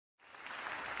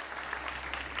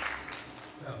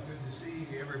to see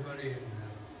everybody and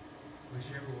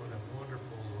wish everyone a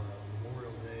wonderful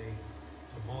Memorial Day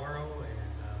tomorrow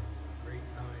and a great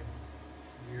time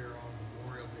here on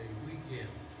Memorial Day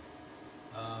weekend.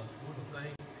 I want to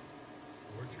thank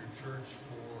Orchard Church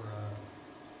for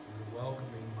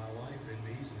welcoming my wife and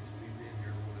me since we've been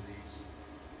here over these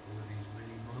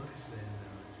many months, and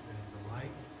it's been a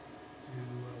delight to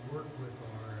work with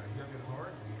our Young at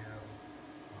Heart. We have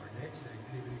our next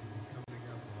activity coming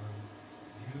up on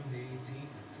June the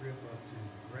 18th, a trip up to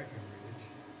Breckenridge.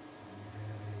 We've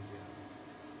had a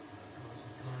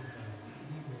constant contact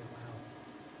email out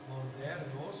on that,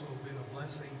 and also been a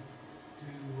blessing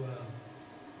to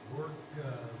work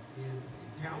in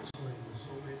counseling with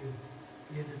so many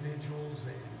individuals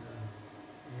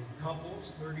and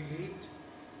couples, 38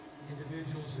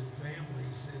 individuals and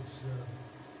families since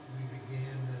we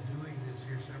began doing this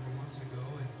here several months ago,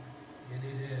 and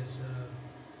it has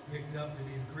picked up and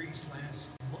increased the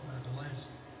last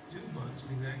 2 months.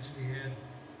 We've actually had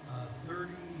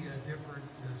 30 different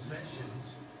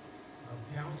sessions of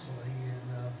counseling,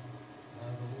 and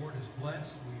the Lord is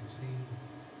blessed. We've seen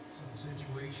some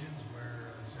situations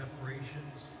where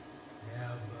separations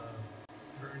have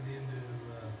turned into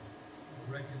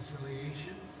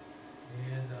reconciliation,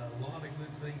 and a lot of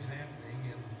good things happening.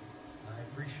 And I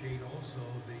appreciate also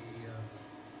the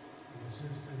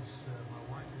assistance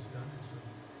my wife has done in some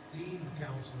team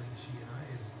counseling she and I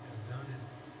have done. And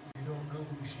if you don't know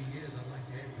who she is, I'd like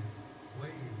to have you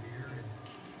wave here.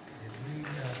 And we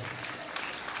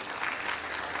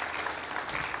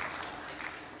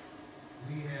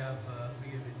have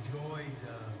enjoyed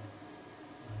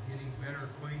getting better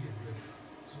acquainted with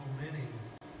so many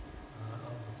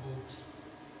of the folks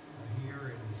here,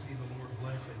 and to see the Lord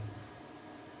blessing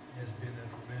has been a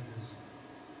tremendous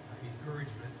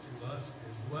encouragement to us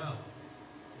as well.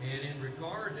 And in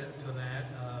regard to that,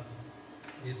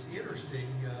 it's interesting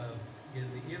in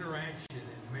the interaction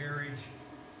in marriage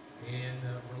and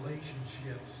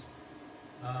relationships,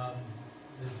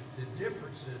 the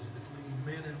differences between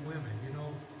men and women. You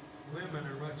know, women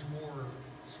are much more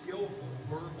skillful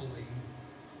verbally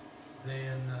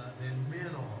than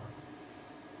men are.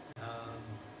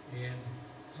 And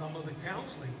some of the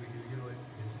counseling we do, you know,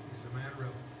 is a matter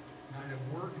of kind of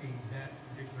working that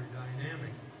particular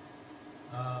dynamic.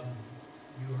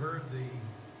 You heard the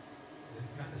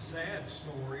kind of sad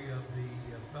story of the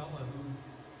fella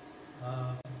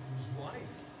whose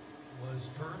wife was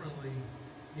terminally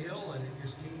ill, and it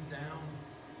just came down.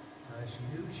 She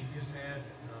knew she just had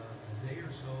a day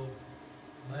or so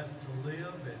left to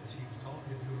live, and she was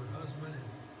talking to her husband and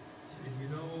said, you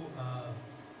know,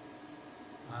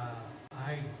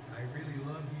 I really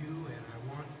love you, and I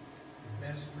want the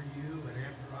best for you, and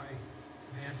after I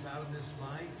pass out of this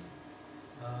life,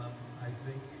 I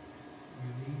think you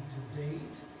need to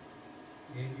date,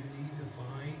 and you need to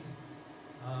find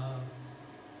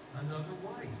another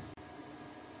wife.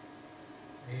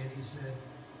 And he said,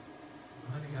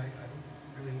 honey, I don't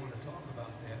really want to talk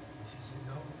about that. And she said,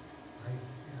 no, I've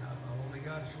only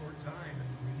got a short time, and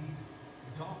we need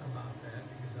to talk about that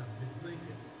because I've been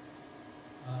thinking.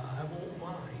 I won't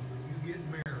mind when you get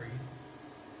married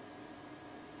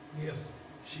if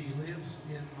she lives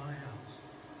in my house.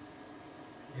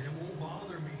 And it won't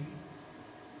bother me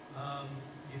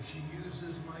if she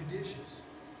uses my dishes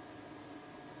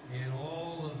and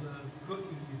all of the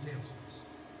cooking utensils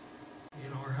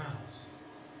in our house.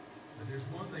 But there's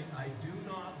one thing, I do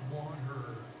not want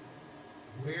her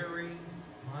wearing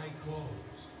my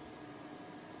clothes.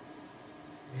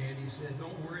 And he said,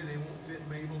 don't worry, they won't fit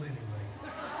Mabel anyway.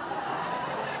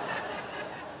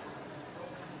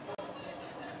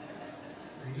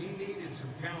 So he needed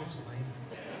some counseling.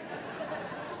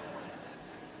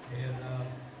 And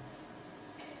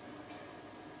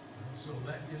so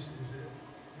that just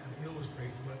kind of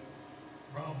illustrates what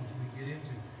problems we get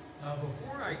into.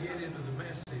 Before I get into the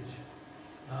message,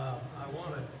 I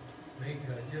want to make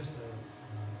just a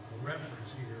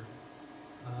reference here.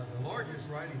 The largest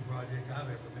writing project I've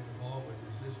ever been involved with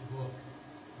is this book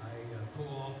I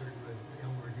co-authored with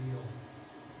Elmer Deal,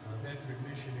 a veteran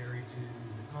missionary to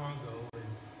the Congo,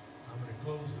 and I'm going to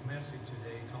close the message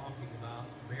today talking about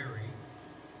Mary,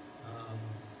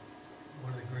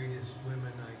 one of the greatest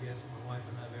women, I guess, my wife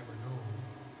and I have ever known.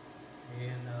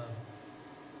 And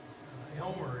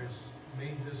Elmer has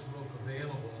made this book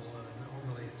available.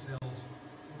 Normally it sells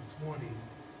for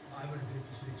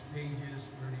 556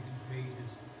 pages, 32 pages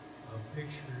of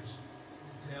pictures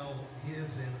to tell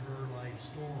his and her life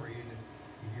story. And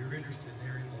if you're interested,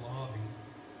 they're in the lobby,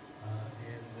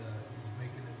 and he's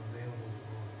making them available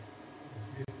for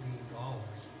 $15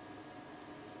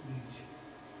 each.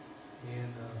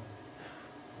 And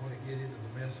I want to get into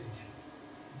the message.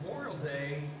 Memorial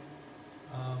Day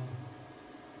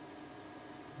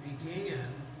began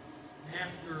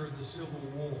after the Civil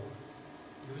War.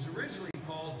 It was originally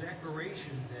called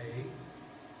Decoration Day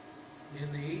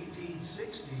in the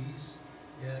 1860s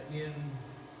in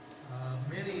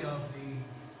many of the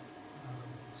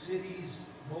cities,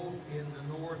 both in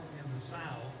the north and the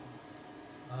south.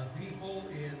 People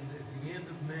at the end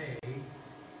of May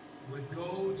would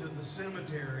go to the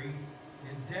cemetery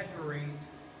and decorate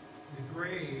the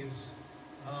graves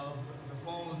of the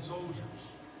fallen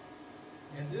soldiers.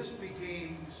 And this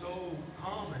became so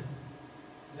common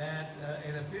that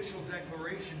an official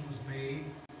declaration was made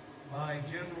by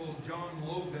General John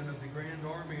Logan of the Grand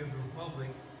Army of the Republic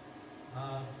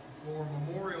for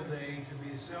Memorial Day to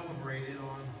be celebrated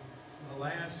on the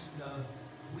last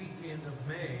weekend of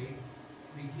May,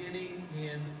 beginning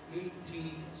in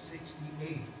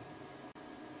 1868.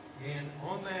 And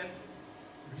on that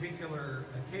particular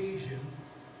occasion,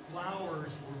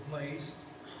 flowers were placed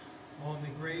on the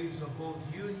graves of both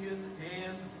Union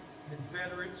and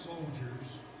Confederate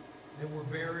soldiers that were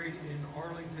buried in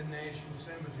Arlington National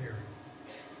Cemetery.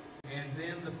 And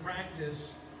then the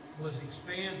practice was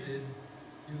expanded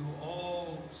to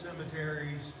all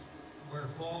cemeteries where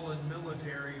fallen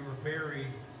military were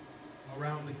buried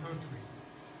around the country.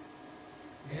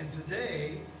 And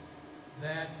today,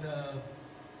 that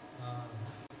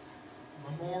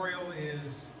memorial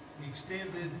is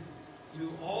extended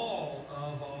to all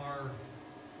of our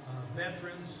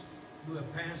veterans who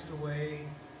have passed away,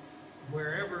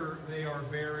 wherever they are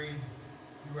buried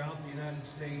throughout the United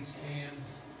States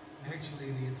and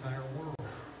actually the entire world.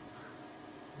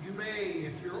 You may,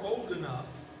 if you're old enough,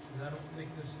 because I don't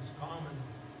think this is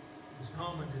as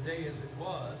common today as it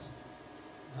was,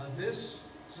 this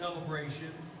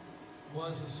celebration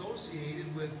was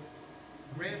associated with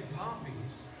red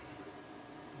poppies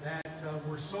that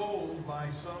were sold by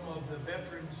some of the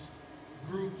veterans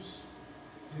groups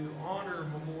to honor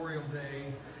Memorial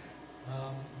Day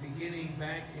beginning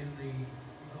back in the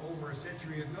over a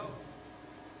century ago.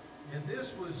 And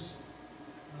this was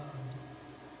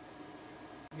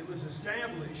it was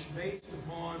established based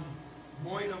upon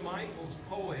Moyna Michael's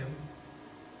poem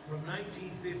from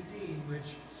 1915,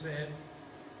 which said,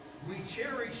 "We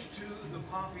cherish too the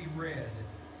poppy red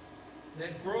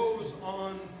that grows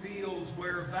on fields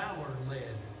where valor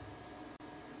led.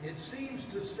 It seems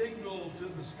to signal to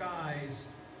the skies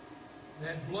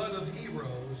that blood of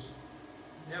heroes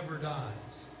never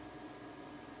dies."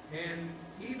 And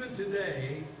even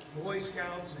today, Boy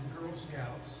Scouts and Girl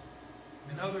Scouts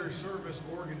and other service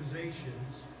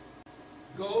organizations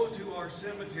go to our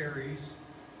cemeteries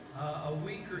a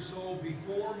week or so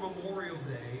before Memorial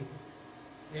Day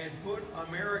and put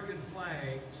American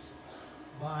flags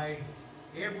by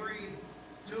every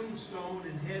tombstone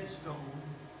and headstone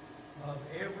of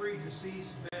every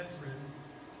deceased veteran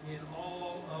in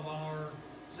all of our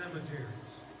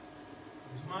cemeteries.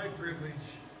 It was my privilege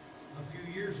a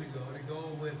few years ago to go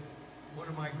with one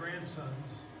of my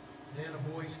grandsons, then a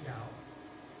Boy Scout,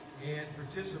 and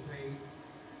participate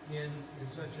in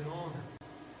such an honor.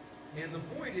 And the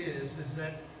point is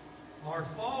that our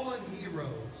fallen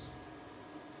heroes,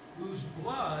 whose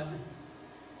blood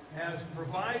has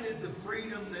provided the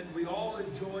freedom that we all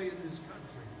enjoy in this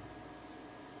country,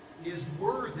 is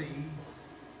worthy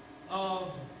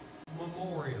of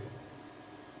memorial.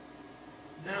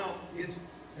 Now,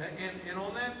 and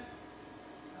on that,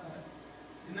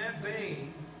 in that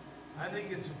vein, I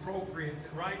think it's appropriate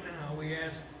that right now we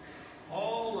ask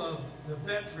all of the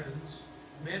veterans,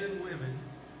 men and women,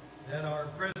 that are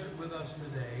present with us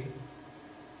today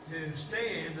to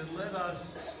stand and let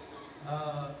us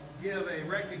give a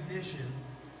recognition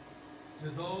to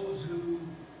those who,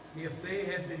 if they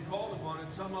had been called upon,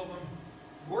 and some of them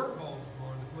were called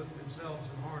upon to put themselves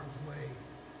in harm's way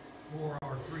for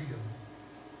our freedom.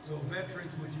 So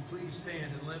veterans, would you please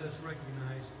stand and let us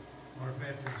recognize our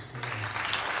veterans today.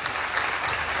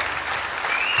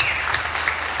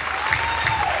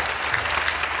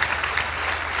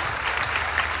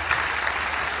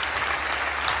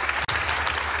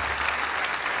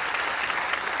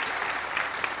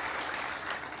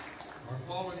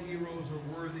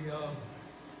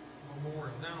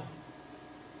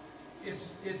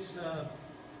 It's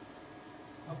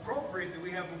appropriate that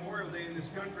we have Memorial Day in this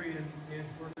country and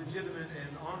for legitimate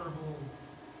and honorable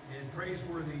and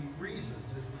praiseworthy reasons,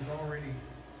 as we've already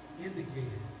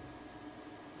indicated.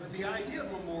 But the idea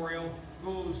of memorial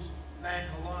goes back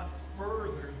a lot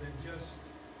further than just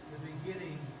the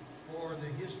beginning or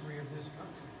the history of this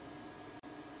country.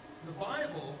 The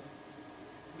Bible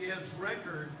gives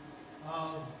record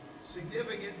of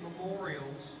significant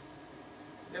memorials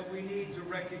that we need to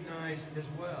recognize as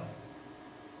well.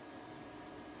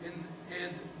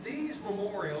 And these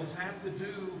memorials have to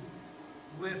do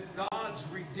with God's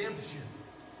redemption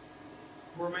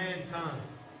for mankind.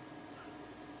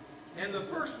 And the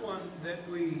first one that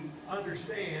we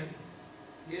understand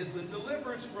is the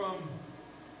deliverance from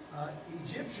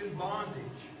Egyptian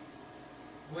bondage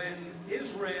when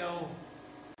Israel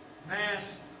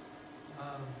passed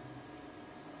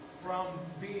from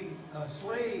being a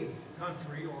slave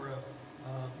country or a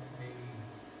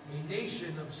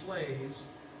nation of slaves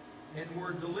and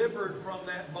were delivered from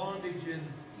that bondage in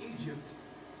Egypt.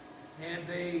 And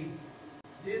they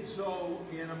did so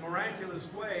in a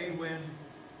miraculous way when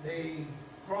they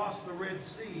crossed the Red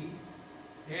Sea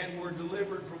and were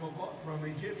delivered from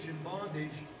Egyptian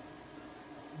bondage.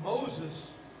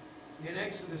 Moses, in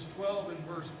Exodus 12 and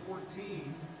verse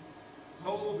 14,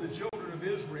 told the children of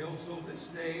Israel, "So this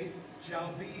day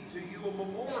shall be to you a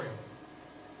memorial,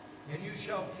 and you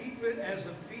shall keep it as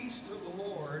a feast to the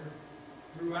Lord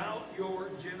throughout your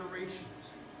generations."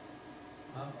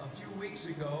 A few weeks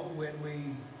ago, when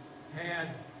we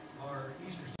had our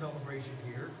Easter celebration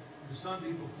here, the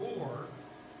Sunday before,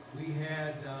 we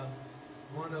had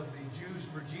one of the Jews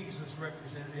for Jesus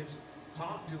representatives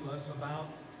talk to us about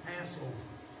Passover.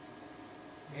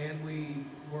 And we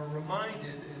were reminded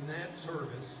in that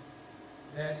service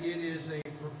that it is a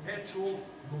perpetual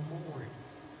memorial.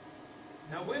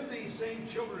 Now, when these same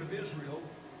children of Israel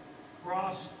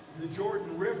crossed the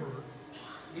Jordan River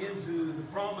into the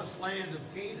promised land of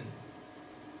Canaan,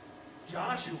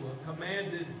 Joshua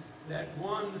commanded that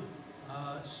one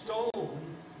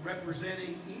stone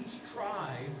representing each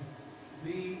tribe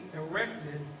be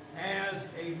erected as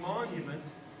a monument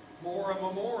for a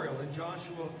memorial. In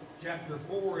Joshua chapter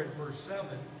 4 and verse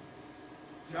 7,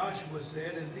 Joshua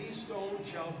said, "And these stones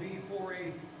shall be for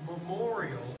a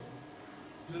memorial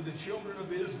to the children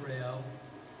of Israel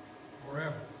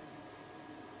forever."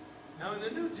 Now, in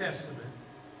the New Testament,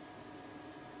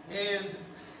 and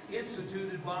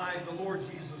instituted by the Lord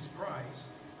Jesus Christ,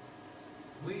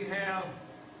 we have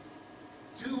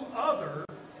two other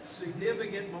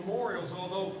significant memorials,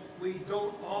 although we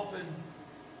don't often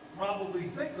probably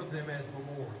think of them as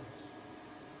memorials.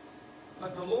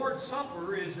 But the Lord's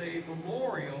Supper is a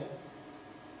memorial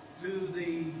to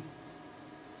the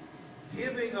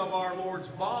giving of our Lord's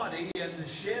body and the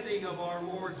shedding of our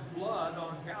Lord's blood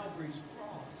on Calvary's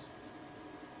cross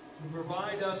to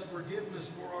provide us forgiveness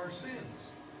for our sins.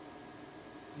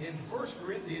 In 1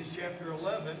 Corinthians chapter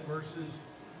 11, verses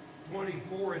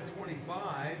 24 and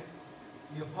 25,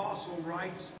 the apostle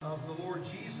writes of the Lord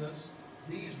Jesus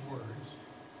these words,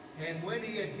 "And when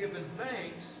he had given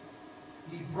thanks,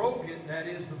 he broke it," that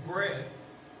is the bread,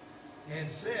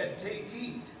 "and said, 'Take,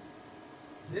 eat.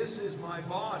 This is my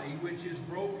body, which is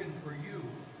broken for you.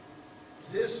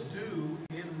 This do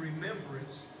in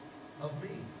remembrance of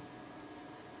me.'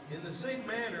 In the same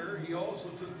manner, he also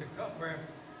took the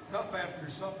cup after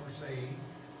supper, saying,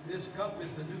 'This cup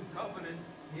is the new covenant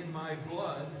in my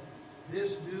blood.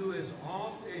 This do as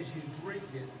oft as you drink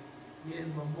it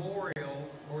in memorial,'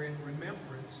 or in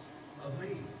remembrance of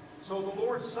me." So the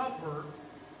Lord's Supper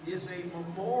is a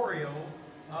memorial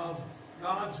of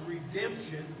God's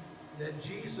redemption, that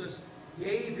Jesus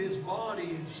gave his body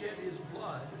and shed his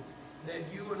blood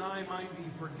that you and I might be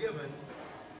forgiven,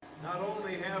 not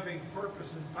only having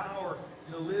purpose and power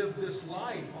to live this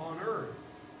life on earth,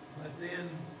 but then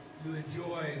to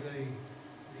enjoy the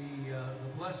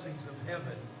blessings of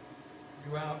heaven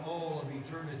throughout all of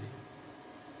eternity.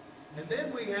 And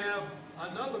then we have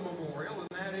another memorial, and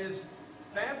that is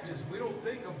baptism. We don't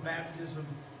think of baptism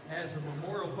as a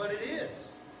memorial, but it is.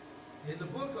 In the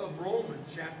book of Romans,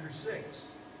 chapter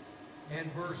 6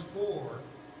 and verse 4,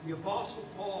 the Apostle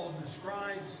Paul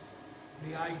describes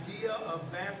the idea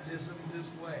of baptism this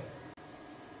way.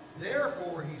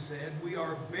 "Therefore," he said, "we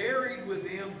are buried with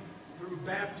him through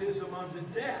baptism unto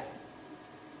death,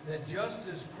 that just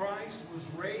as Christ was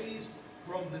raised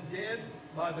from the dead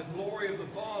by the glory of the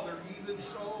Father, even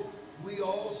so we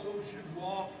also should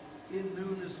walk in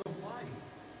newness of life."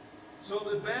 So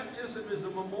that baptism is a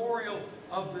memorial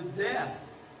of the death,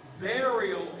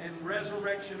 burial, and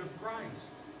resurrection of Christ.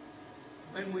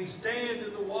 When we stand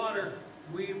in the water,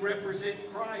 we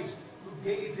represent Christ, who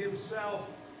gave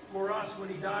himself for us when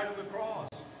he died on the cross.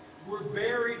 We're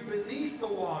buried beneath the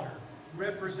water,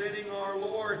 representing our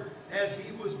Lord as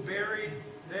he was buried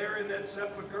there in that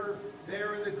sepulcher,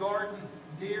 there in the garden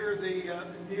near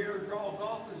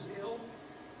Golgotha's hill.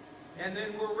 And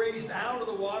then we're raised out of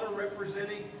the water,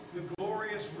 representing the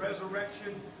glorious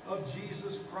resurrection of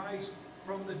Jesus Christ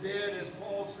from the dead, as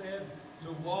Paul said,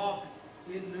 to walk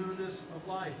in newness of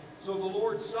life. So the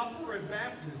Lord's Supper and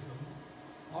baptism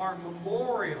are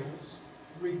memorials,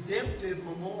 redemptive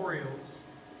memorials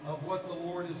of what the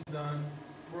Lord has done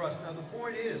for us. Now the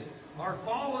point is, our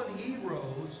fallen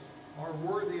heroes are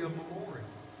worthy of memorial.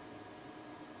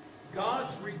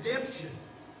 God's redemption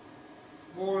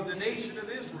for the nation of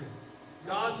Israel,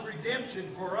 God's redemption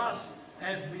for us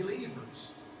as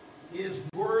believers, is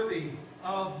worthy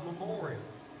of memorial.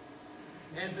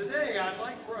 And today I'd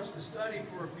like for us to study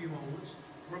for a few moments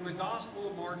from the Gospel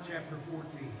of Mark chapter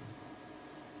 14.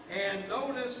 And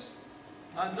notice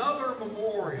another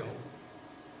memorial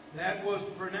that was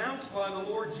pronounced by the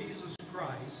Lord Jesus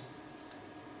Christ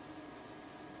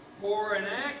for an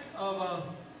act of a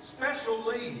special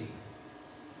lady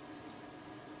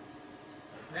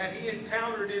that he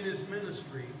encountered in his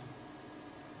ministry,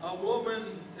 a woman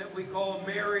that we call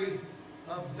Mary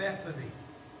of Bethany,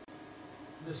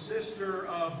 the sister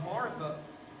of Martha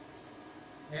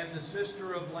and the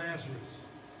sister of Lazarus.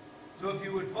 So if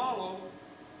you would follow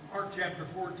Mark chapter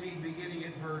 14, beginning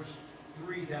at verse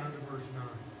 3 down to verse 9.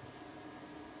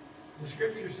 The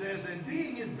scripture says, "And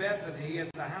being in Bethany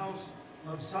at the house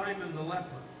of Simon the leper,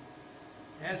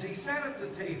 as he sat at the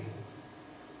table,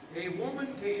 a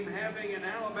woman came having an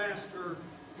alabaster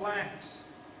flax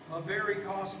of very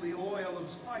costly oil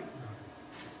of spikenard.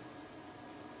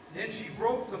 Then she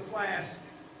broke the flask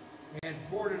and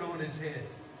poured it on his head.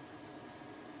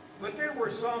 But there were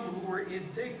some who were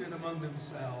indignant among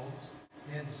themselves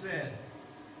and said,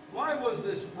 'Why was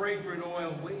this fragrant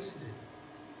oil wasted?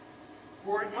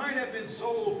 For it might have been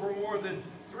sold for more than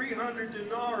 300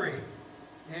 denarii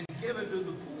and given to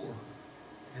the poor.'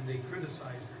 And they criticized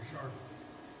her sharply.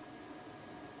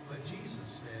 But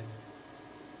Jesus said,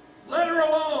 'Let her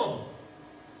alone.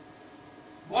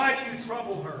 Why do you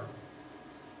trouble her?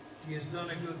 She has done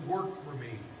a good work for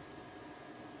me.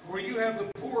 For you have the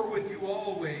poor with you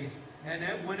always,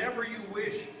 and whenever you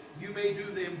wish, you may do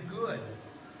them good.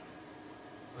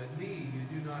 But me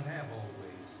you do not have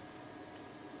always.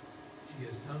 She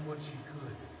has done what she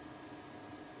could.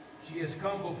 She has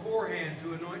come beforehand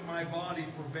to anoint my body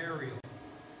for burial.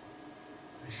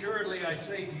 Assuredly I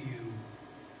say to you,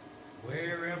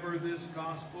 wherever this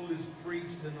gospel is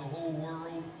preached in the whole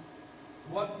world,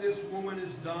 what this woman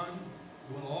has done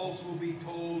will also be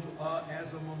told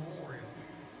as a memorial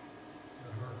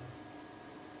to her.'"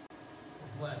 So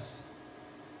bless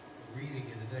the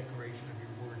reading and the declaration of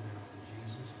your word now in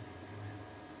Jesus' name. Amen.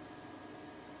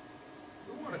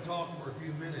 We want to talk for a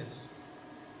few minutes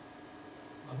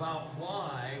about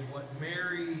why what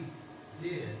Mary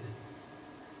did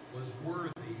was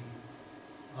worthy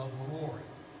of memorial.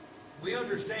 We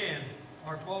understand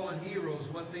our fallen heroes,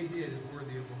 what they did is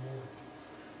worthy of memorial.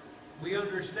 We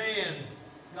understand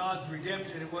God's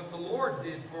redemption and what the Lord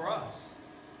did for us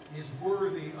is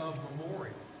worthy of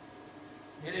memorial.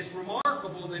 And it's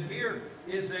remarkable that here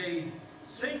is a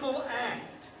single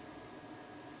act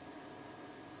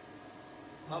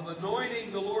of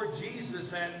anointing the Lord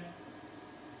Jesus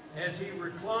as he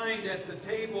reclined at the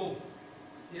table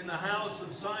in the house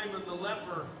of Simon the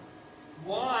leper.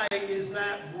 Why is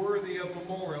that worthy of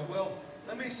memorial? Well,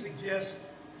 let me suggest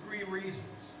 3 reasons.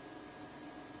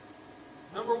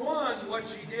 Number one, what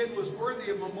she did was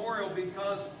worthy of memorial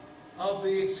because of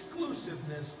the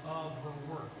exclusiveness of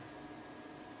her work.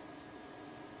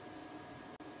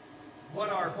 What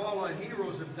our fallen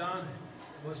heroes have done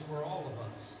was for all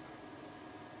of us.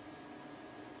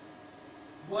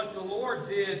 What the Lord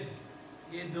did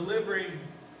in delivering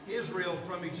Israel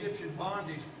from Egyptian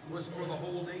bondage was for the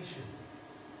whole nation.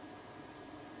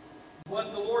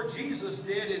 What the Lord Jesus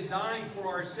did in dying for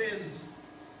our sins,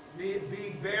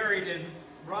 being buried and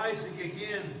rising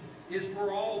again, is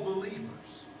for all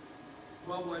believers.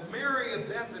 But what Mary of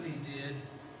Bethany did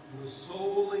was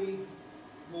solely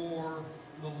for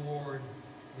the Lord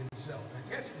himself.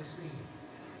 Now catch the scene.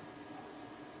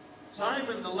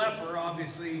 Simon the leper,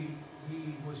 obviously,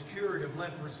 he was cured of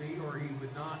leprosy, or he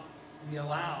would not be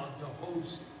allowed to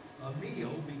host a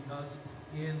meal, because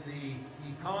in the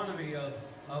economy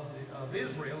of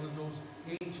Israel in those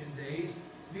ancient days,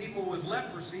 people with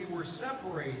leprosy were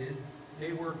separated.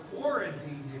 They were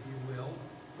quarantined, if you will,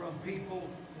 from people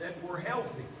that were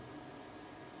healthy.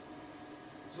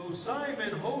 So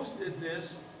Simon hosted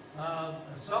this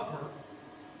supper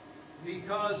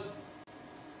because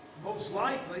most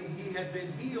likely he had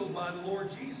been healed by the Lord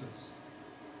Jesus.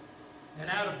 And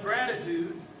out of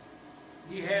gratitude,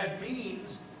 he had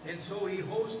means, and so he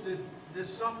hosted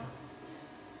this supper.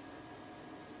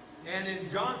 And in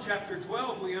John chapter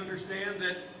 12, we understand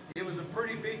that it was a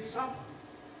pretty big supper,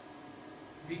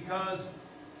 because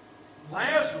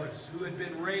Lazarus, who had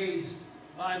been raised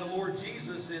by the Lord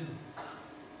Jesus in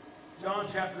John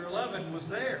chapter 11 was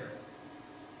there.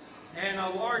 And a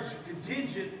large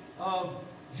contingent of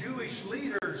Jewish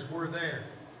leaders were there.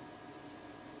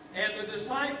 And the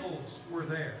disciples were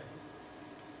there.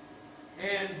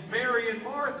 And Mary and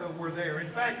Martha were there. In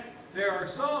fact, there are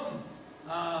some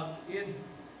in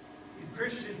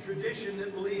Christian tradition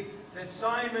that believe that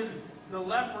Simon the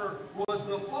leper was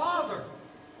the father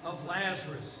of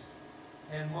Lazarus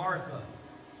and Martha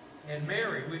and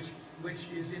Mary, which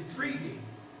is intriguing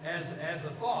as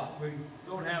a thought. We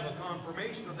don't have a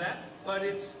confirmation of that, but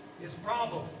it's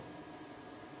probable.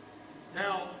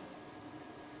 Now,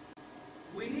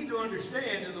 we need to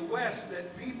understand in the West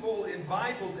that people in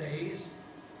Bible days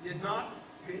did not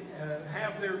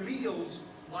have their meals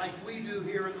like we do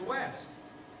here in the West,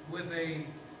 with a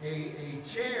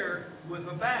chair with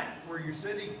a back where you're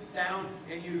sitting down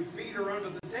and your feet are under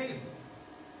the table.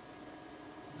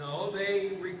 No,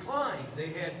 they reclined. They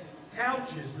had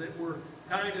couches that were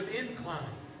kind of inclined,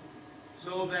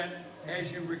 so that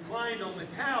as you reclined on the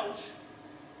couch,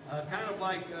 kind of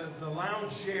like the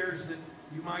lounge chairs that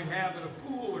you might have at a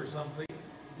pool or something,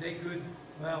 they could,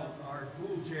 well, our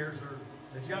pool chairs are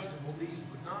adjustable. These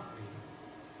would not be.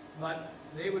 But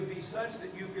they would be such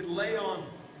that you could lay on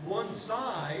one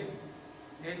side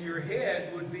and your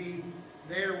head would be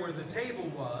there where the table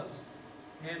was,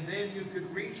 and then you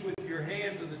could reach with your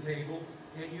hand to the table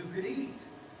and you could eat.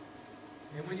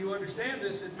 And when you understand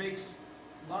this, it makes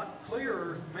a lot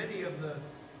clearer many of the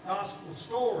gospel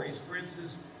stories. For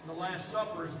instance, the Last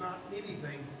Supper is not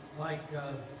anything like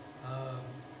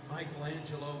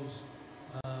Michelangelo's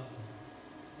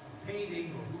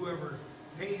painting or whoever's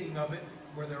painting of it,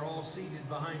 where they're all seated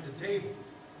behind the table.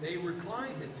 They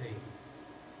reclined at table.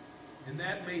 And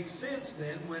that makes sense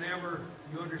then whenever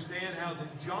you understand how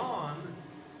that John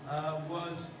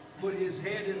put his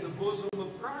head in the bosom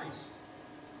of Christ.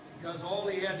 Because all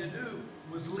he had to do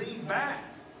was lean back.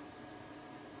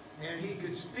 And he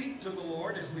could speak to the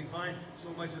Lord, as we find so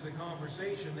much of the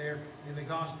conversation there in the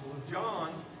Gospel of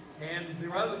John. And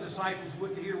the other disciples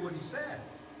wouldn't hear what he said,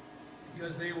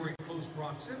 because they were in close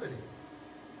proximity.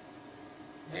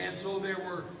 And so there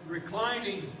were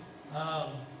reclining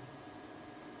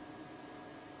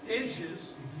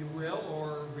inches, if you will,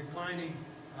 or reclining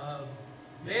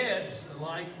beds,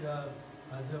 like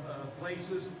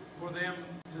places for them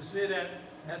to sit at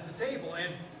the table.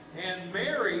 And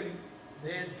Mary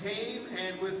then came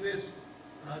and with this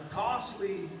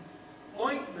costly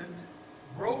ointment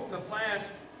broke the flask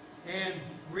and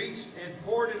reached and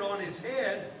poured it on his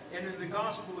head. And in the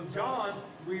Gospel of John,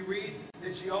 we read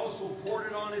that she also poured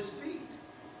it on his feet.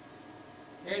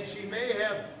 And she may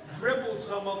have dribbled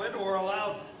some of it or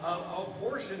allowed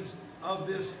portions of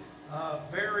this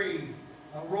very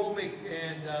aromatic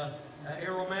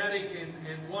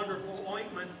and wonderful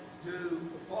ointment to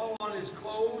fall on his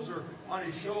clothes or on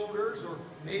his shoulders or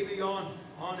maybe on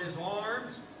his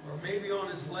arms or maybe on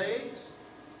his legs.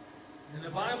 And the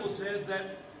Bible says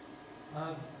that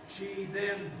she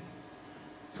then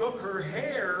took her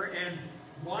hair and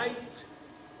wiped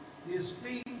his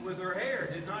feet with her hair,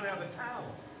 did not have a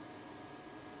towel.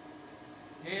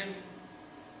 And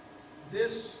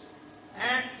this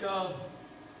act of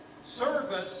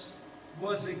service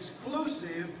was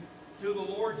exclusive to the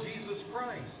Lord Jesus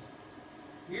Christ.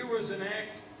 Here was an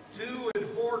act to and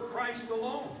for Christ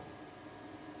alone.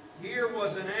 Here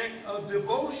was an act of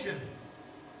devotion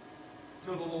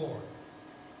to the Lord.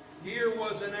 Here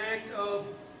was an act of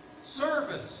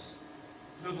service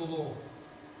to the Lord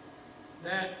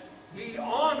that he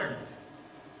honored.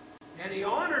 And he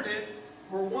honored it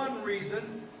for one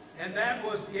reason, and that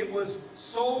was it was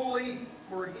solely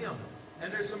for him.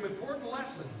 And there's some important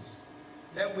lessons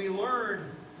that we learn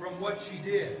from what she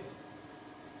did.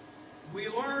 We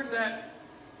learn that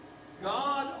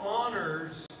God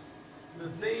honors the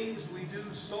things we do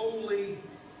solely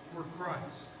for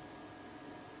Christ.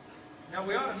 Now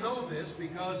we ought to know this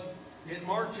because in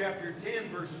Mark chapter 10,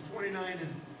 verses 29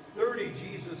 and 30,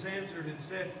 Jesus answered and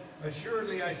said,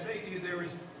 "Assuredly I say to you, there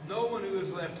is no one who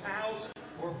has left house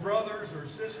or brothers or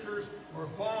sisters or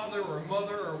father or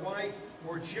mother or wife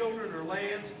or children or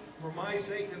lands for my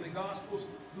sake and the gospel's,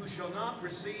 who shall not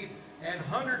receive an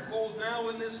hundredfold now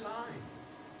in this time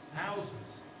houses,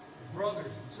 and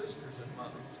brothers and sisters and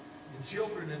mothers and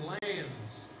children and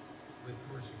lands with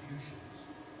persecutions,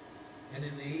 and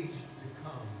in the age to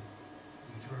come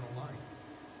eternal life."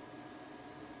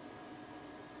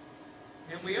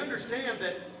 And we understand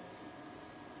that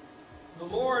the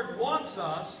Lord wants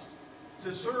us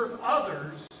to serve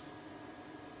others,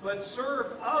 but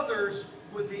serve others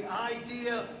with the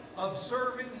idea of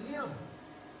serving Him.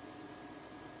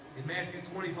 In Matthew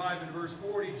 25 and verse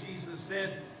 40, Jesus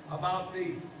said, about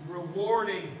the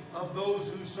rewarding of those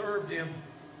who served him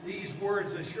these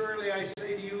words, "Assuredly I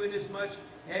say to you, inasmuch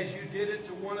as you did it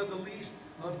to one of the least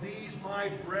of these my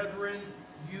brethren,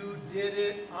 you did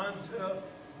it unto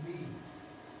me."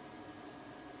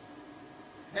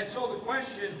 And so the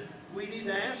question we need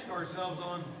to ask ourselves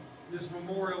on this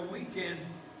Memorial Weekend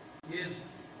is,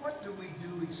 what do we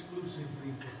do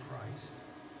exclusively for Christ?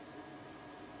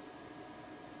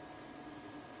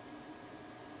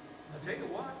 I'll tell you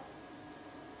what,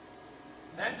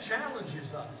 that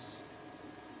challenges us.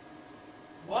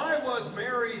 Why was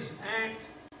Mary's act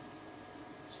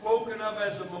spoken of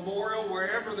as a memorial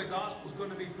wherever the gospel is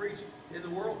going to be preached in the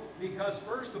world? Because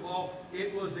first of all,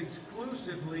 it was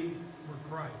exclusively for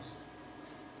Christ.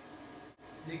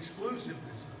 The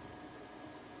exclusiveness of it.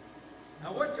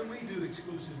 Now what can we do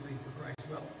exclusively for Christ?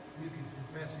 Well, you can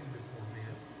confess him before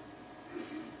men.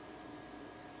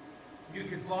 You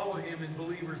can follow him in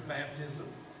believer's baptism.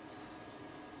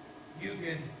 You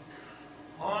can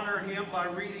honor him by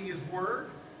reading his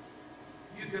word.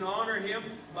 You can honor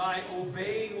him by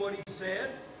obeying what he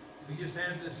said. We just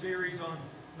had this series on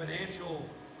financial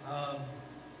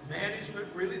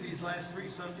management, really, these last 3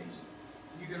 Sundays.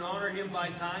 You can honor him by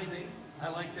tithing. I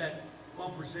like that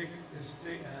bumper sticker that says,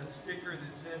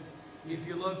 "If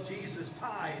you love Jesus,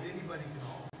 tithe." Anybody can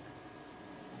honor.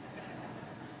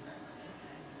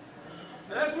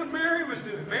 That's what Mary was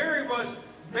doing. Mary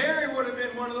would have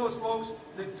been one of those folks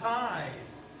that tithed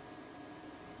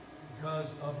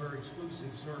because of her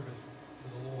exclusive service to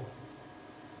the Lord.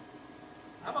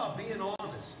 How about being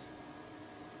honest?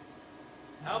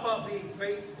 How about being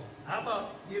faithful? How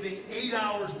about giving 8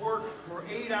 hours work for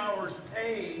 8 hours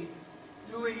pay,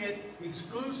 doing it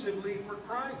exclusively for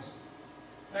Christ?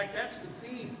 In fact, that's the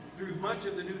theme through much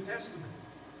of the New Testament.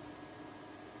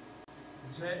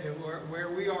 Where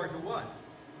we are to what?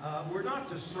 We're not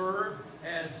to serve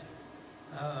as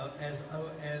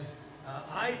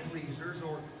eye pleasers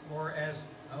or as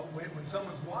when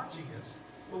someone's watching us,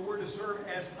 but we're to serve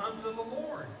as unto the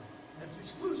Lord. That's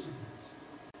exclusiveness.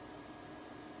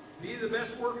 Be the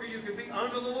best worker you can be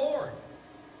unto the Lord.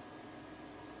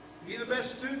 Be the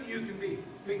best student you can be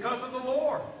because of the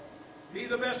Lord. Be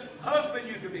the best husband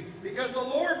you can be because the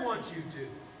Lord wants you to.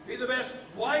 Be the best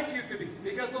wife you can be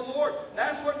because the Lord.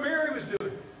 That's what Mary was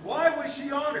doing. Why was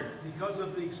she honored? Because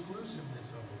of the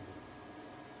exclusiveness of the Lord.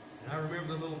 And I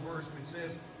remember the little verse which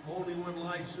says, "Only one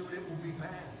life, soon it will be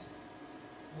past.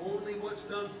 Only what's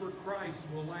done for Christ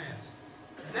will last."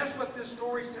 And that's what this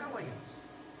story is telling us.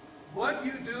 What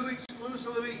you do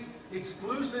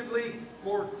exclusively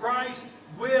for Christ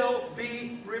will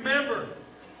be remembered.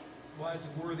 That's why it's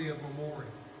worthy of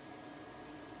memorial.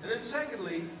 And then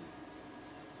secondly,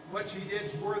 what she did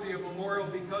is worthy of memorial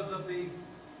because of the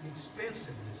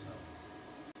expensiveness of it.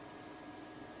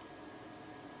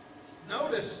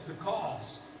 Notice the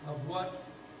cost of what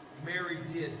Mary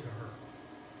did to her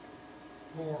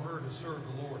for her to serve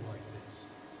the Lord like this.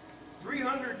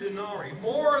 300 denarii,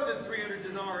 more than 300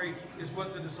 denarii is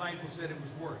what the disciples said it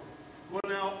was worth. Well,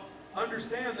 now,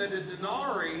 understand that a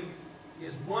denarii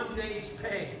is 1 day's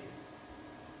pay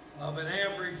of an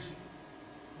average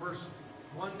person.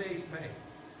 1 day's pay.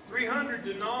 300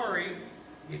 denarii,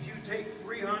 if you take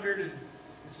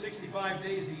 365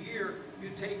 days a year,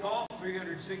 you take off if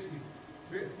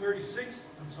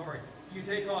you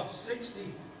take off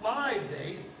 65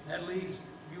 days, that leaves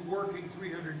you working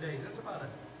 300 days. That's about a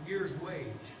year's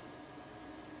wage.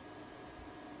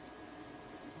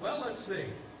 Well, let's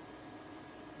see.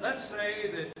 Let's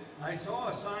say that I saw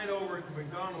a sign over at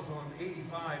McDonald's on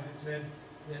 85 that said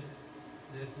that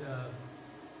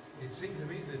it seemed to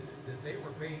me that they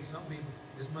were paying some people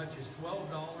as much as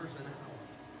 $12 an hour.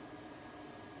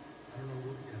 I don't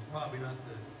know, it's probably not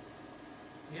the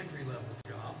entry-level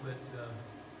job, but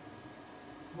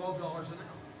 $12 an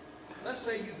hour. Let's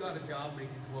say you got a job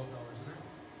making $12 an hour.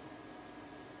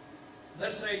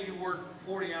 Let's say you work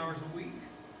 40 hours a week.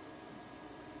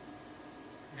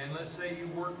 And let's say you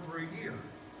work for a year,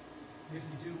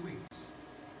 52 weeks.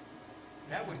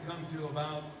 That would come to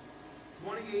about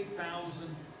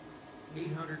 $28,800 a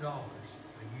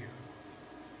year.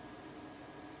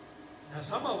 Now,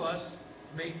 some of us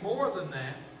make more than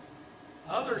that.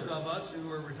 Others of us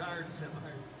who are retired and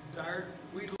semi-retired,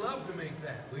 we'd love to make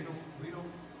that. We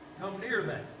don't come near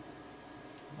that.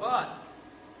 But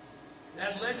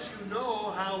that lets you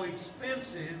know how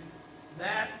expensive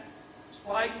that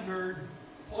spikenard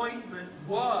ointment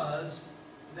was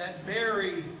that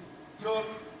Mary took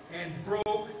and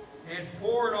broke and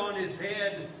poured on his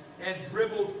head and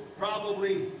dribbled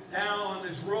probably down on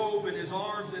his robe and his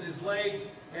arms and his legs,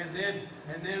 and then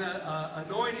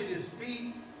anointed his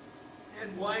feet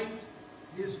and wiped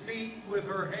his feet with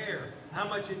her hair. How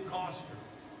much it cost her.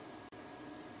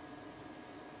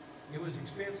 It was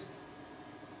expensive.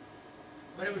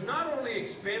 But it was not only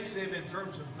expensive in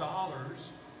terms of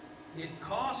dollars, it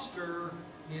cost her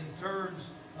in terms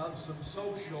of some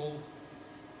social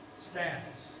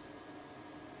status.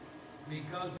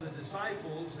 Because the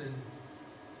disciples, and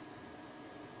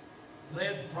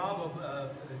led probably,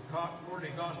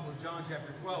 according to the Gospel of John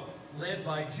chapter 12, led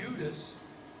by Judas,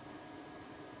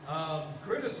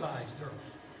 criticized her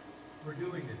for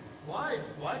doing it. Why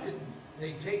didn't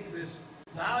they take this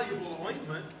valuable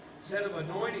ointment, instead of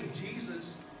anointing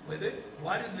Jesus with it,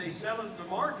 why didn't they sell it in the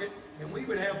market and we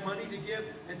would have money to give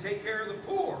and take care of the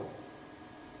poor?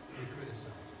 They criticized.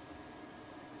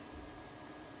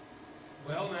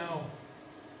 Well, now,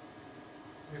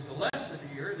 there's a lesson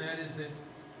here, and that is that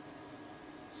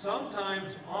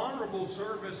sometimes honorable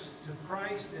service to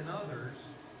Christ and others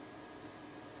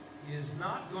is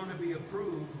not going to be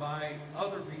approved by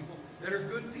other people that are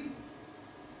good people.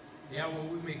 Yeah, well,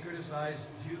 we may criticize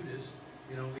Judas.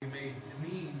 You know, we may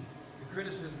demean the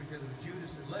criticism because it was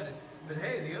Judas that led it. But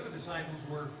hey, the other disciples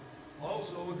were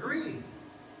also agreeing.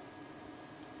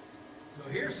 So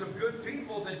here's some good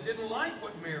people that didn't like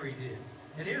what Mary did.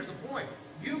 And here's the point.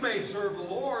 You may serve the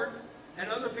Lord, and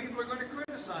other people are going to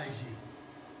criticize you.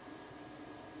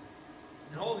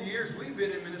 In all the years we've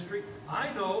been in ministry, I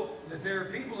know that there are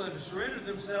people that have surrendered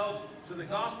themselves to the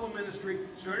gospel ministry,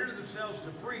 surrendered themselves to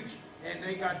preach, and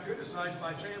they got criticized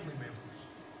by family members.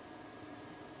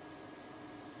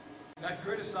 Got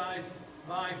criticized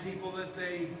by people that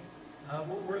they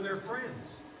were their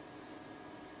friends.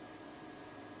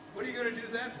 What are you going to do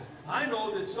that for? I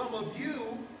know that some of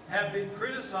you have been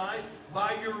criticized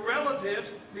by your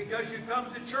relatives because you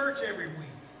come to church every week.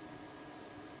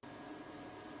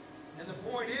 And the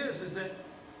point is that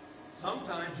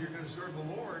sometimes you're going to serve the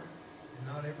Lord and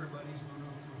not everybody's going to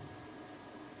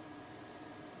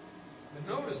approve. But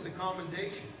notice the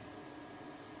commendation.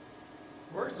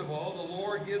 First of all, the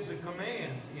Lord gives a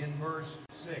command in verse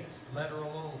 6, let her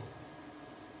alone.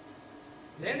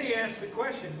 Then he asks the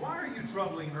question, why are you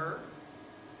troubling her?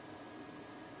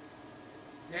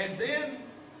 And then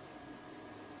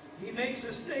he makes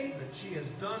a statement, she has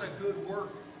done a good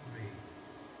work for me.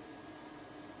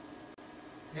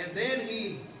 And then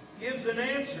he gives an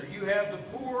answer. You have the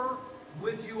poor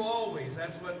with you always.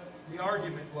 That's what the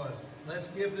argument was. Let's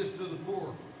give this to the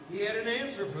poor. He had an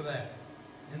answer for that.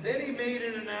 And then he made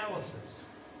an analysis.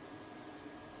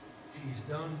 She's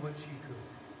done what she could.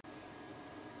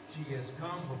 She has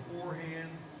come beforehand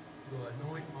to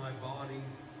anoint my body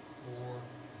for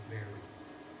burial.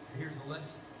 And here's the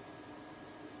lesson.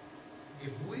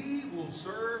 If we will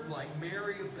serve like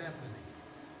Mary of Bethany,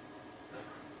 the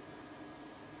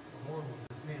Lord will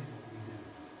defend what we do.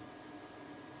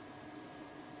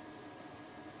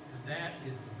 And that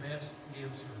is the best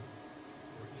answer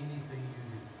for anything you do.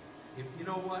 If you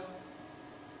know what?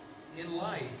 In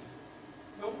life,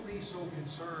 don't be so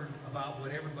concerned about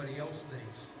what everybody else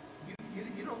thinks.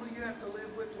 You know who you have to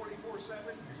live with 24/7?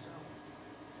 Yourself.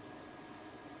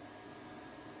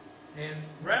 And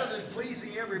rather than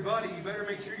pleasing everybody, you better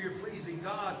make sure you're pleasing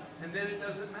God, and then it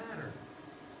doesn't matter.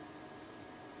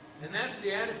 And that's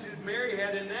the attitude Mary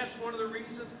had, and that's one of the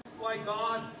reasons why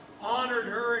God honored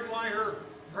her and why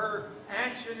her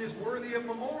action is worthy of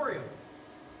memorial.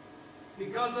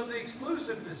 Because of the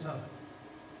exclusiveness of it.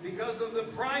 Because of the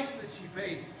price that she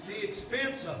paid. The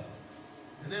expense of it.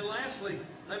 And then lastly,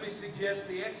 let me suggest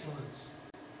the excellence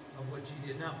of what she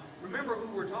did. Now, remember who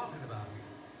we're talking about here.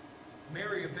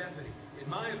 Mary of Bethany. In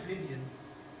my opinion,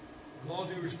 with all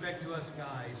due respect to us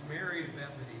guys, Mary of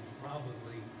Bethany is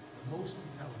probably the most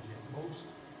intelligent, most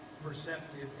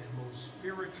perceptive, and most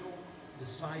spiritual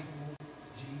disciple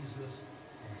Jesus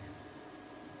had.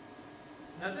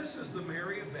 Now, this is the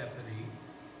Mary of Bethany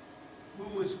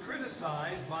who was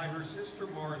criticized by her sister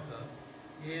Martha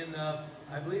in,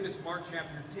 I believe it's Mark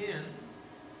chapter 10,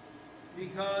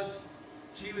 because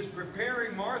she was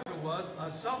preparing, Martha was, a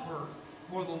supper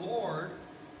for the Lord,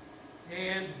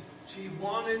 and she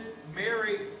wanted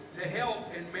Mary to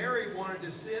help, and Mary wanted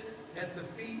to sit at the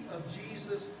feet of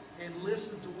Jesus and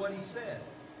listen to what he said.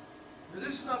 Now,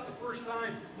 this is not the first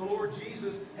time the Lord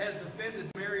Jesus has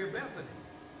defended Mary of Bethany.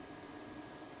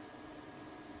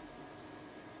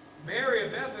 Mary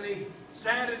of Bethany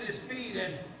sat at his feet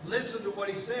and listened to what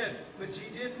he said, but she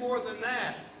did more than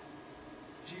that.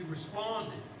 She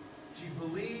responded. She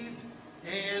believed,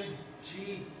 and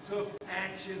she took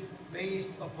action based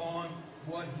upon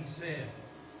what he said.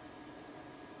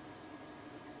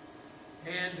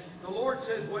 And the Lord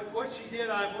says what she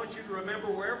did, I want you to remember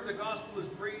wherever the gospel is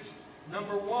preached,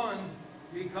 number one,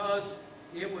 because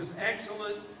it was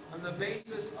excellent on the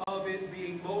basis of it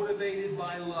being motivated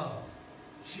by love.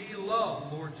 She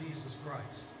loved Lord Jesus Christ.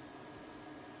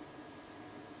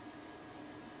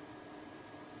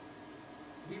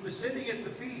 He was sitting at the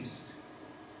feast.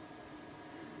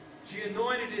 She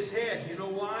anointed his head. You know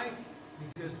why?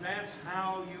 Because that's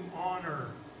how you honor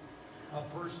a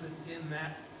person in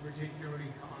that particular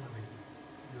economy.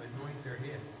 You anoint their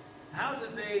head. How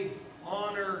did they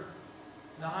honor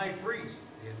the high priest?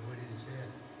 They anointed his head.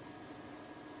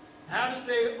 How did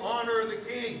they honor the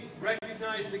king?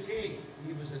 Recognize the king?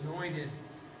 He was anointed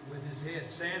with his head.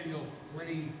 Samuel, when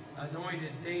he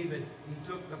anointed David, he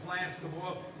took the flask of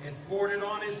oil and poured it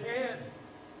on his head.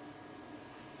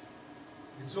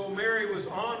 And so Mary was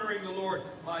honoring the Lord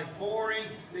by pouring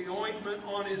the ointment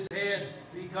on his head,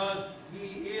 because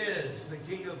he is the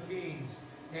King of Kings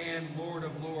and Lord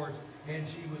of Lords. And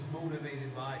she was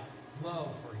motivated by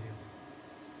love for him.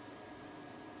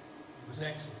 It was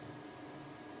excellent.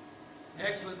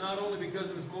 Excellent not only because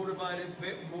it was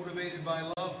motivated by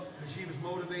love, but she was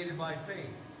motivated by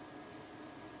faith.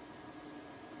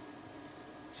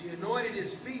 She anointed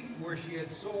his feet where she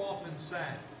had so often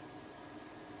sat.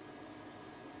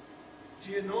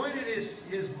 She anointed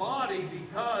his body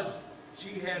because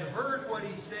she had heard what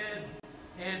he said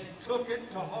and took it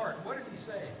to heart. What did he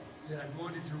say? He said, I'm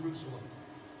going to Jerusalem.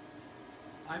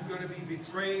 I'm going to be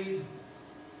betrayed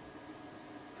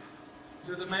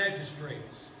to the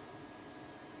magistrates.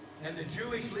 And the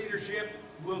Jewish leadership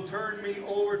will turn me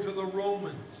over to the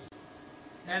Romans.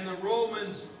 And the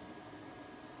Romans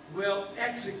will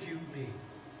execute me.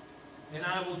 And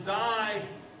I will die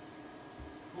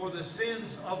for the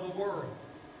sins of the world.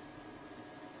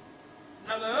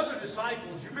 Now the other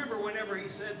disciples, you remember whenever he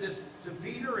said this to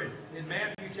Peter in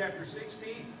Matthew chapter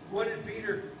 16, what did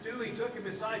Peter do? He took him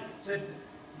aside and said,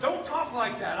 don't talk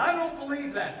like that. I don't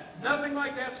believe that. Nothing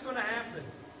like that's going to happen.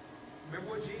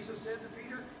 Remember what Jesus said to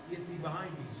Peter? Get thee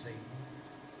behind me, Satan.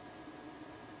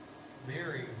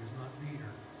 Mary was not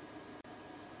Peter.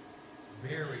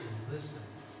 Mary listened,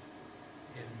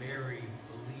 and Mary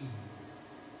believed,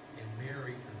 and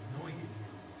Mary anointed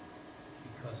him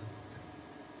because of her faith.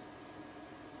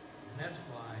 And that's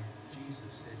why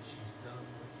Jesus said she's done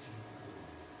what she could.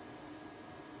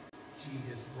 She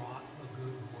has wrought a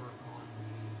good work on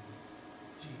me.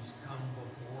 She's come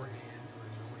beforehand to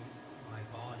anoint my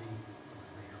body for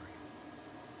burial.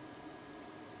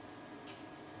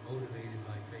 Motivated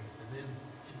by faith. And then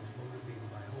she was motivated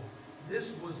by hope.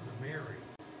 This was the Mary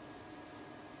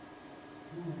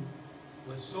who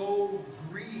was so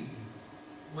grieved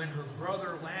when her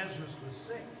brother Lazarus was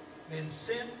sick and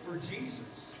sent for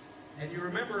Jesus. And you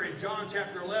remember in John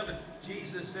chapter 11,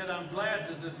 Jesus said, I'm glad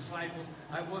to the disciples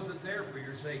I wasn't there for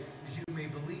your sake, as you may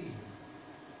believe.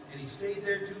 And he stayed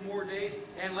there 2 more days,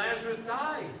 and Lazarus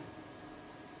died.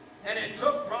 And it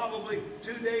took probably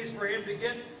 2 days for him to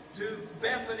get to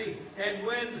Bethany. And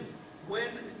when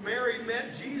Mary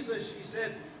met Jesus, she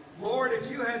said, Lord,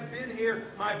 if you had been here,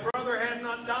 my brother had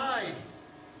not died.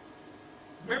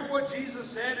 Remember what Jesus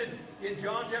said in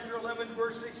John chapter 11,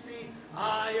 verse 16?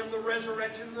 I am the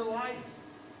resurrection and the life.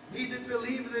 He that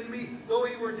believeth in me, though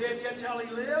he were dead, yet shall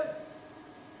he live.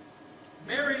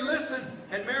 Mary listened,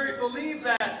 and Mary believed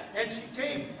that, and she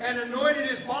came and anointed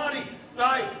his body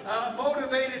by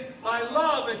motivated by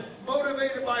love, and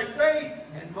motivated by faith,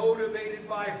 and motivated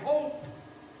by hope.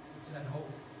 What's that hope?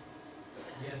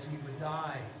 Yes, he would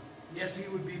die. Yes, he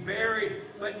would be buried.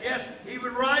 But yes, he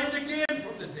would rise again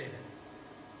from the dead.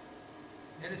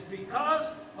 And it's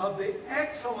because of the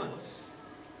excellence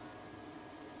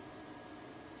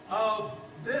of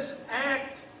this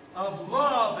act of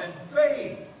love and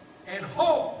faith and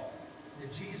hope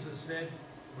that Jesus said,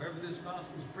 wherever this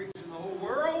gospel is preached in the whole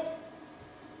world,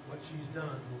 what she's done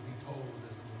will be told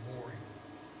as a memorial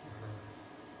for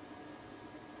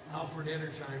her. Alfred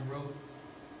Edersheim wrote,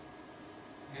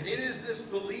 and it is this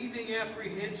believing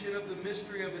apprehension of the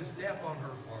mystery of his death on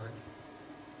her part,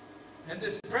 and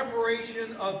this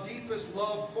preparation of deepest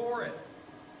love for it,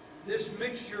 this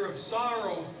mixture of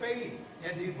sorrow, faith,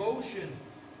 and devotion,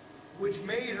 which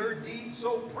made her deed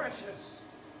so precious,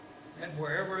 that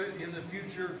wherever in the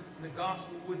future the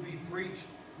gospel would be preached,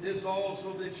 this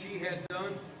also that she had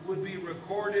done would be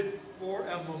recorded for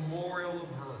a memorial of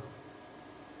her.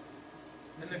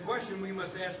 And the question we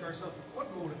must ask ourselves,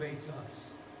 what motivates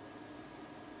us?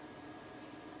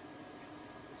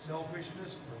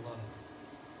 Selfishness or love?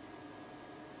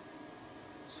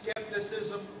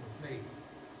 Skepticism or faith?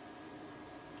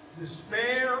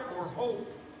 Despair or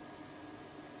hope?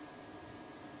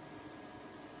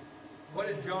 What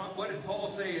did Paul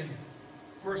say in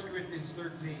 1 Corinthians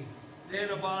 13? Then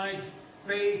abides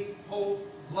faith, hope,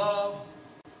 love,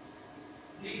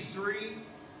 These three.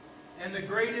 And the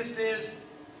greatest is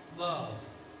love.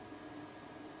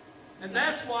 And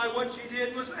that's why what she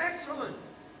did was excellent.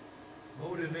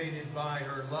 Motivated by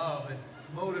her love, and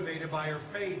motivated by her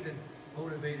faith, and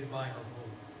motivated by her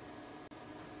hope.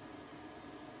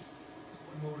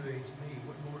 What motivates me?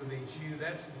 What motivates you?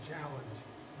 That's the challenge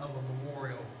of a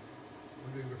memorial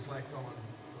when we reflect on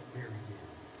what Mary did.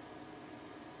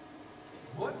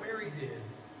 What Mary did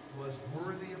was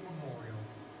worthy of memorial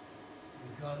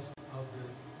because of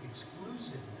the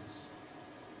exclusiveness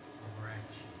of her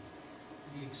action.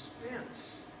 The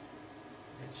expense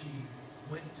that she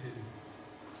went to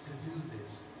do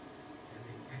this, and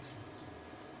the excellence.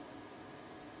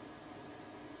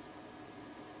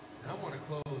 And I want to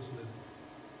close with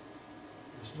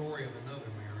the story of another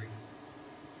Mary.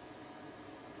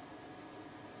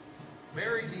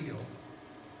 Mary Deal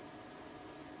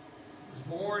was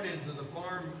born into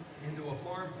a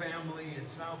farm family in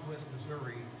southwest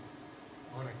Missouri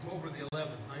on October the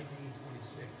 11th,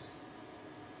 1926.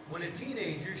 When a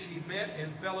teenager, she met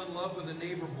and fell in love with a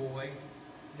neighbor boy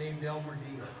named Elmer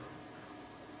Deal.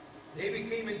 They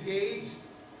became engaged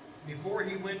before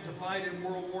he went to fight in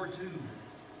World War II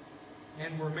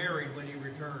and were married when he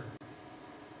returned.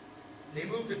 They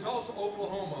moved to Tulsa,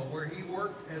 Oklahoma, where he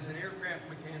worked as an aircraft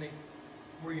mechanic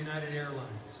for United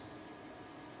Airlines.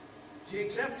 She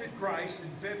accepted Christ in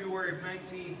February of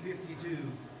 1952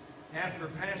 after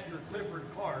Pastor Clifford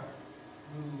Clark,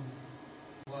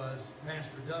 who was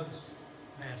Pastor Doug's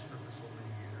pastor for so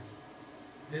many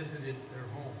years, visited their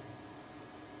home.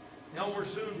 Elmer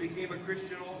soon became a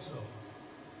Christian also.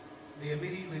 They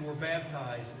immediately were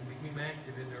baptized and became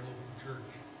active in their local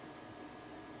church.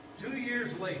 2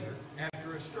 years later,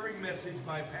 after a stirring message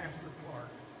by Pastor Clark,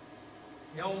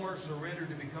 Elmer surrendered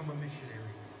to become a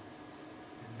missionary,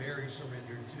 and Mary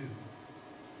surrendered too.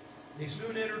 They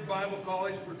soon entered Bible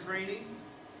college for training,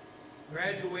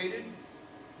 graduated,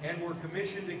 and were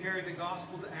commissioned to carry the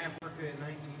gospel to Africa in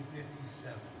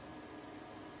 1957.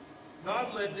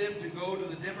 God led them to go to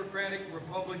the Democratic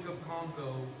Republic of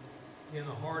Congo in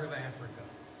the heart of Africa.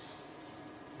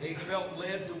 They felt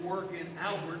led to work in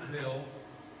Albertville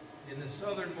in the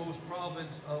southernmost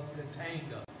province of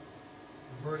Katanga.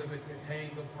 You've heard of it,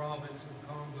 Katanga province in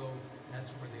Congo.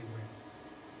 That's where they went.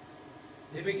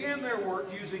 They began their work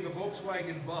using a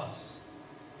Volkswagen bus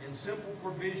and simple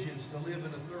provisions to live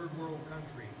in a third world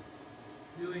country,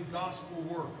 doing gospel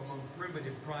work among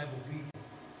primitive tribal people.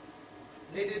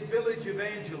 They did village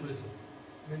evangelism,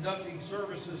 conducting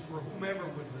services for whomever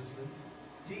would listen,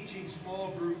 teaching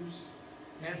small groups,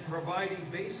 and providing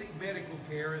basic medical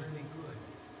care as they could.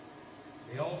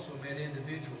 They also met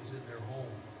individuals in their home.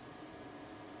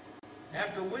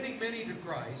 After winning many to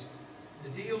Christ, the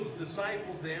Deals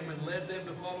discipled them and led them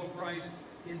to follow Christ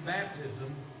in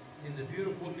baptism in the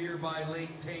beautiful nearby Lake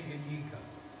Tanganyika.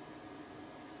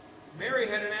 Mary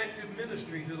had an active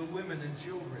ministry to the women and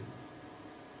children.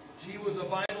 She was a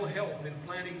vital help in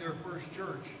planting their first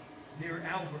church near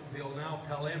Albertville, now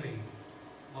Kalemi,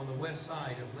 on the west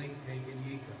side of Lake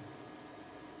Tanganyika.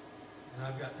 And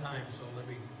I've got time, so let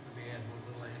me add one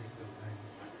little anecdote.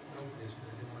 I wrote this, but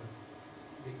I didn't want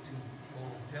to get too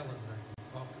long telling that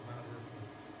I talked about her for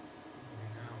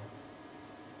an hour.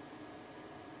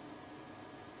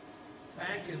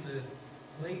 Back in the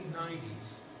late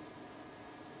 90s,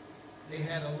 they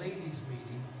had a ladies'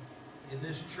 meeting in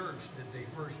this church that they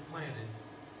first planted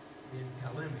in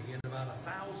Kalemi, and about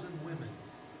 1,000 women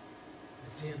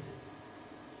attended.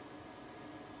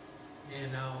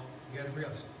 And now, you got to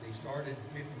realize, they started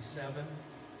in 57.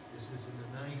 This is in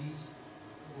the 90s,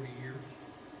 40 years.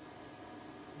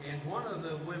 And one of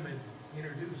the women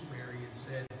introduced Mary and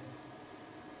said,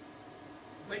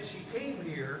 when she came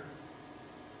here,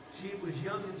 she was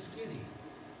young and skinny.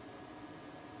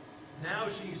 Now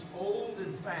she's old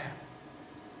and fat,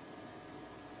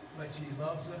 but she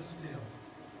loves us still.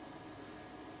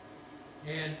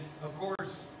 And, of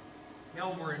course,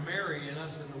 Elmer and Mary and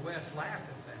us in the West laugh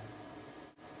at that.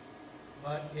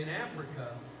 But in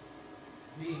Africa,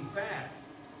 being fat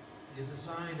is a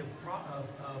sign of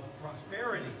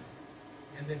prosperity,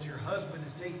 and that your husband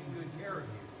is taking good care of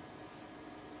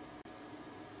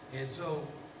you. And so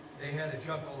they had a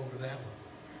chuckle over that one.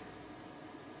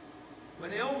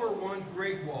 When Elmer won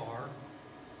Gregoire,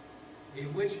 a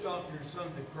witch doctor's son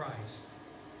to Christ,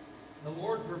 the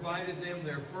Lord provided them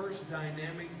their first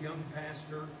dynamic young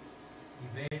pastor,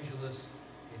 evangelist,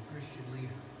 and Christian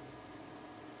leader.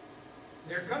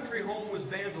 Their country home was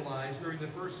vandalized during the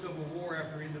first Civil War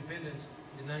after independence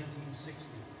in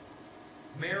 1960.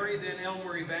 Mary, then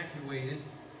Elmer evacuated,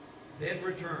 then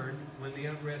returned when the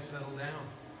unrest settled down.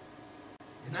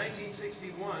 In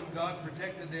 1961, God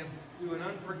protected them through an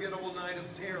unforgettable night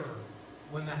of terror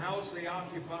when the house they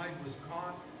occupied was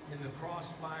caught in the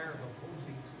crossfire of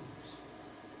opposing troops.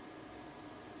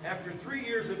 After 3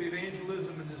 years of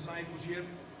evangelism and discipleship,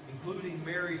 including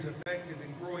Mary's effective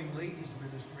and growing ladies'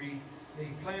 ministry, they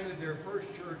planted their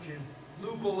first church in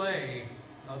Louboulay,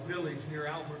 a village near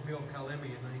Albertville,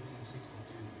 Calemi, in 1962.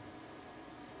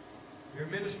 Their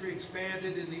ministry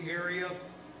expanded in the area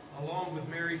along with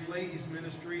Mary's ladies'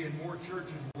 ministry, and more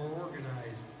churches were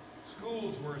organized.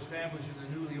 Schools were established in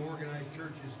the newly organized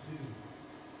churches too.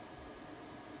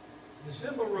 The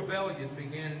Civil Rebellion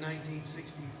began in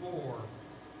 1964.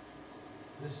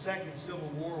 The Second Civil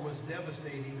War was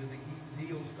devastating to the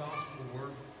Deal's gospel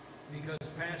work because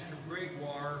Pastor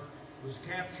Gregoire was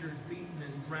captured, beaten,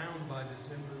 and drowned by the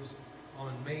Simbas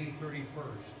on May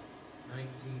 31st,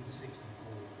 1964.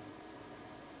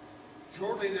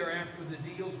 Shortly thereafter, the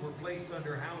Deals were placed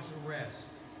under house arrest.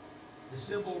 The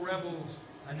civil rebels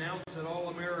announced that all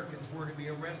Americans were to be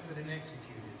arrested and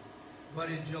executed. But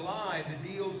in July, the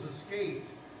Deals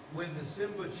escaped when the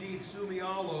Simba chief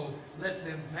Sumialo let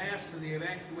them pass to the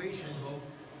evacuation boat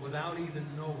without even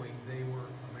knowing they were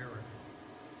American.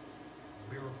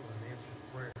 A miracle and answered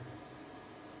prayer.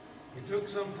 It took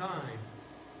some time,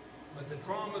 but the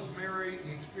traumas Mary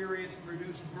experienced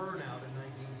produced burnout in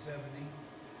 1970.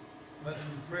 But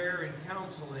through prayer and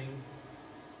counseling,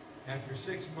 after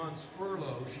 6 months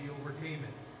furlough, she overcame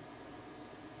it.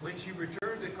 When she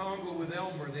returned to Congo with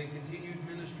Elmer, they continued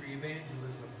ministry,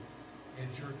 evangelism,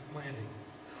 and church planting.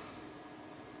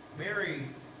 Mary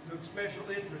took special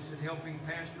interest in helping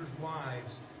pastors'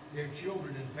 wives, their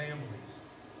children, and families.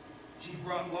 She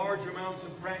brought large amounts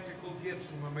of practical gifts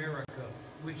from America,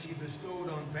 which she bestowed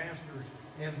on pastors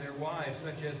and their wives,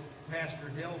 such as Pastor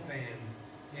Delphan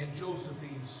and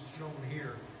Josephine, shown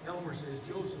here. Elmer says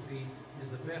Josephine is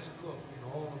the best cook in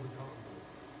all of the Congo.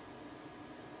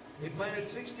 They planted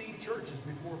 16 churches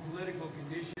before political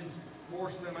conditions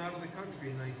forced them out of the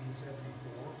country in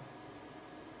 1974.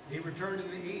 They returned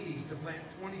in the 80s to plant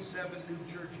 27 new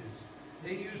churches.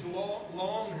 They used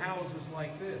long houses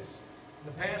like this.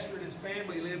 The pastor and his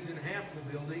family lived in half the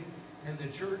building, and the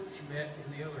church met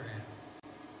in the other half.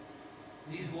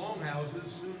 These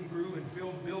longhouses soon grew and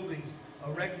filled buildings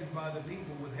erected by the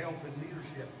people with help and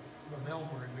leadership from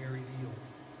Elmer and Mary Deal.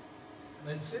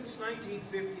 And since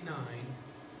 1959,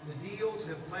 the Deals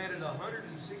have planted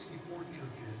 164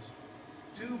 churches,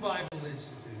 2 Bible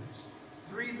institutes,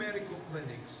 3 medical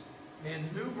clinics,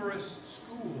 and numerous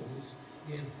schools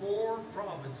in 4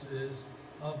 provinces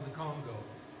of the Congo.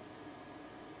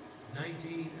 In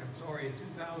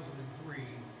 2003,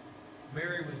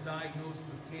 Mary was diagnosed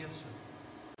with cancer,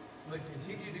 but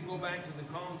continued to go back to the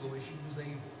Congo as she was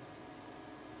able.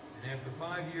 And after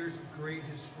 5 years of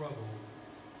courageous struggle,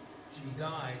 she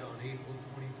died on April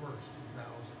 21st,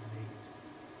 2008.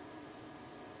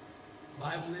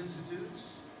 Bible institutes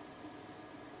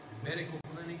and medical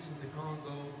clinics in the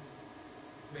Congo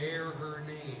bear her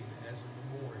name as a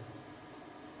memorial.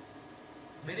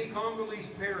 Many Congolese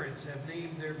parents have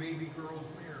named their baby girls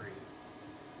Mary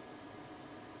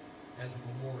as a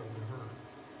memorial to her.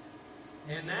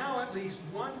 And now at least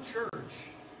one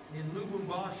church in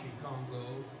Lubumbashi, Congo,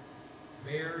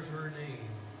 bears her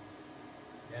name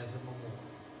as a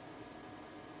memorial.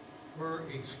 Her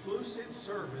exclusive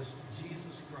service to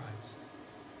Jesus Christ,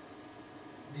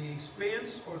 the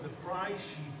expense or the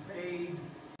price she paid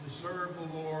to serve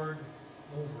the Lord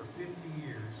over 50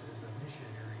 years as a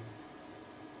missionary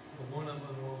to one of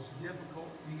the most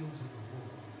difficult fields in the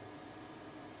world,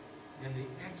 and the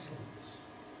excellence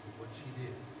of what she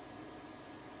did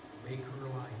make her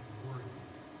life worthy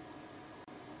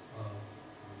of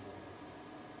the Lord.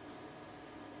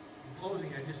 In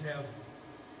closing, I just have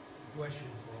a question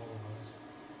for all of us.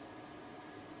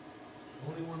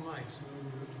 Only one life soon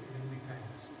will be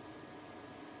passed.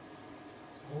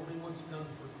 Only what's done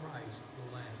for Christ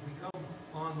will last. We come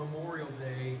on Memorial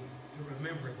Day to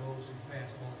remember those who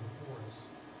passed on before us.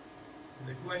 And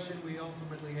the question we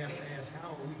ultimately have to ask, how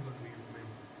are we going to be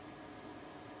remembered?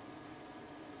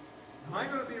 Am I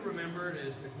going to be remembered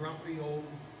as the grumpy old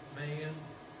man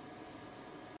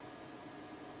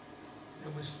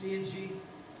that was stingy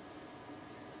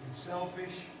and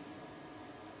selfish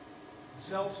and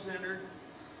self-centered?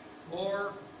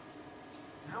 Or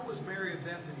how was Mary of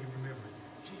Bethany remembered?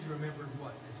 She's remembered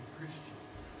what? As a Christian.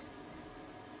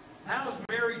 How's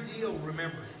Mary Deal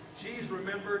remembered? She's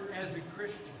remembered as a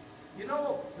Christian. You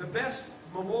know, the best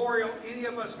memorial any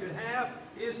of us could have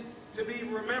is to be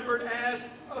remembered as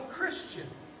a Christian.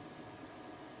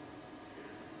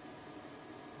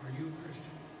 Are you a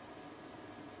Christian?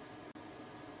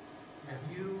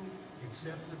 Have you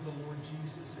accepted the Lord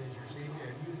Jesus as your Savior?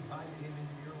 Have you invited Him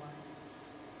into your life?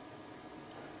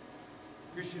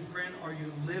 Christian friend, are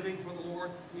you living for the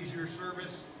Lord? Is your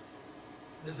service,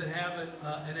 does it have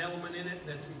an element in it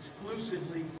that's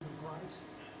exclusively for Christ?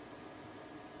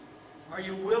 Are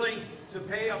you willing to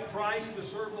pay a price to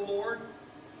serve the Lord?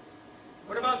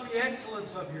 What about the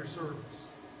excellence of your service?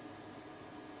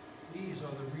 These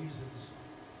are the reasons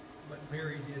what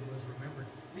Mary did was remembered.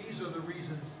 These are the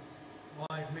reasons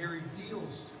why Mary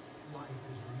Deal's life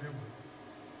is remembered.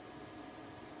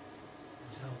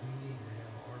 That's how we need to have